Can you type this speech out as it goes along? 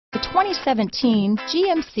2017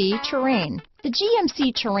 GMC Terrain. The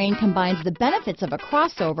GMC Terrain combines the benefits of a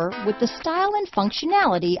crossover with the style and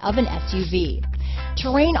functionality of an SUV.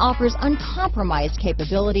 Terrain offers uncompromised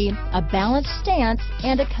capability, a balanced stance,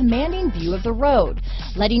 and a commanding view of the road,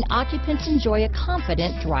 letting occupants enjoy a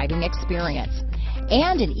confident driving experience.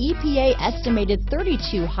 And an EPA estimated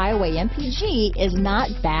 32 highway MPG is not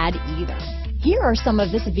bad either. Here are some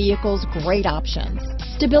of this vehicle's great options: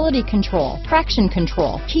 stability control, traction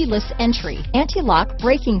control, keyless entry, anti-lock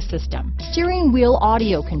braking system, steering wheel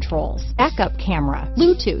audio controls, backup camera,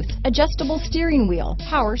 Bluetooth, adjustable steering wheel,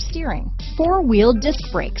 power steering, four-wheel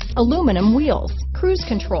disc brakes, aluminum wheels, cruise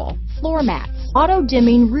control, floor mats,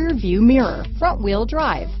 auto-dimming rear view mirror, front-wheel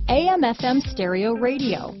drive, AM/FM stereo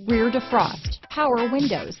radio, rear defrost, power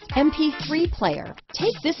windows, MP3 player.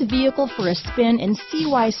 Take this vehicle for a spin and see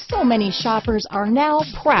why so many shoppers are now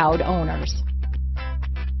proud owners.